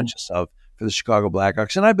really conscious of for the Chicago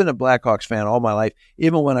Blackhawks. And I've been a Blackhawks fan all my life.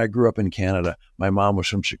 Even when I grew up in Canada, my mom was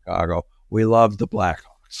from Chicago. We loved the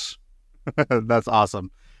Blackhawks. That's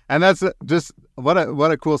awesome. And that's just what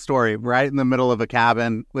a cool story, right in the middle of a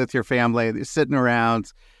cabin with your family, sitting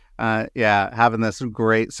around, having this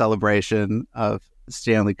great celebration of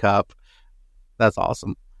Stanley Cup. That's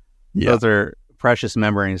awesome. Yeah. Those are precious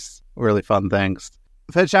memories, really fun things.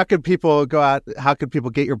 Fitch, how could people go out? How could people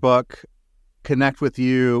get your book, connect with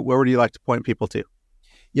you? Where would you like to point people to?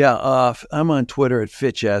 Yeah, I'm on Twitter at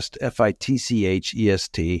Fitchest,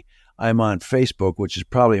 Fitchest. I'm on Facebook, which is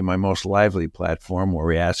probably my most lively platform, where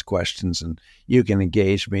we ask questions and you can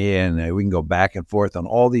engage me and we can go back and forth on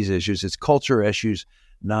all these issues. It's culture issues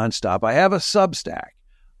nonstop. I have a Substack.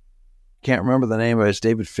 Can't remember the name of it. It's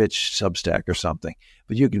David Fitch Substack or something,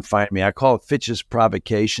 but you can find me. I call it Fitch's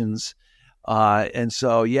Provocations. And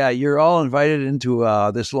so, you're all invited into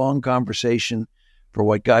this long conversation for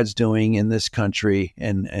what God's doing in this country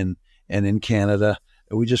and in Canada.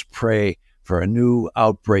 We just pray for a new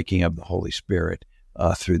outbreaking of the Holy Spirit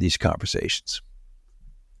through these conversations.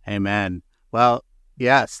 Amen. Well,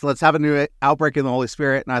 yes, let's have a new outbreak in the Holy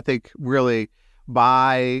Spirit. And I think really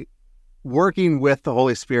by working with the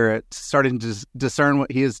Holy Spirit, starting to discern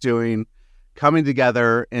what he is doing, coming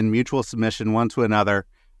together in mutual submission one to another,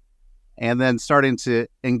 and then starting to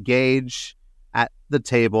engage at the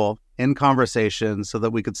table in conversation so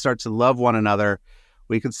that we could start to love one another,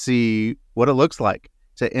 we could see what it looks like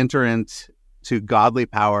to enter into godly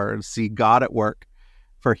power and see God at work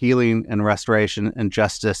for healing and restoration and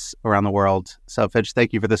justice around the world. So, Fitch,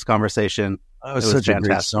 thank you for this conversation. That was such fantastic. A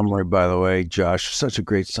great summary, by the way, Josh. Such a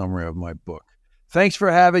great summary of my book. Thanks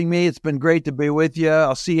for having me. It's been great to be with you.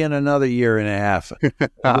 I'll see you in another year and a half.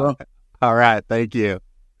 All right. Thank you.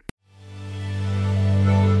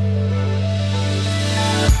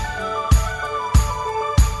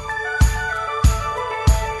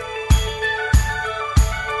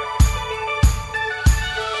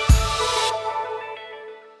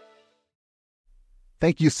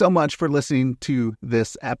 Thank you so much for listening to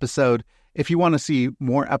this episode. If you want to see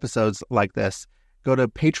more episodes like this, go to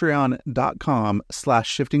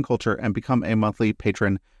patreon.com/shiftingculture and become a monthly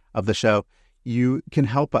patron of the show. You can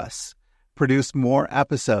help us produce more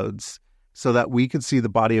episodes so that we can see the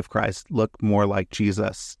body of Christ look more like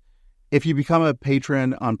Jesus. If you become a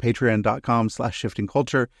patron on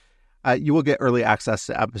patreon.com/shiftingculture, you will get early access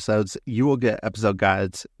to episodes. You will get episode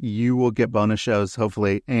guides. You will get bonus shows,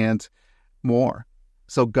 hopefully, and more.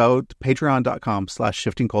 So go to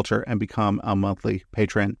patreon.com/shiftingculture and become a monthly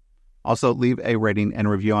patron. Also, leave a rating and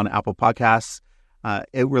review on Apple Podcasts.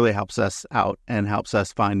 It really helps us out and helps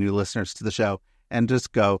us find new listeners to the show. And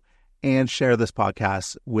just go and share this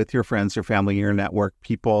podcast with your friends, your family, your network,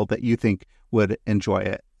 people that you think would enjoy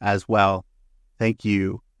it as well. Thank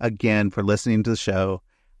you again for listening to the show.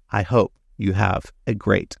 I hope you have a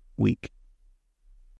great week.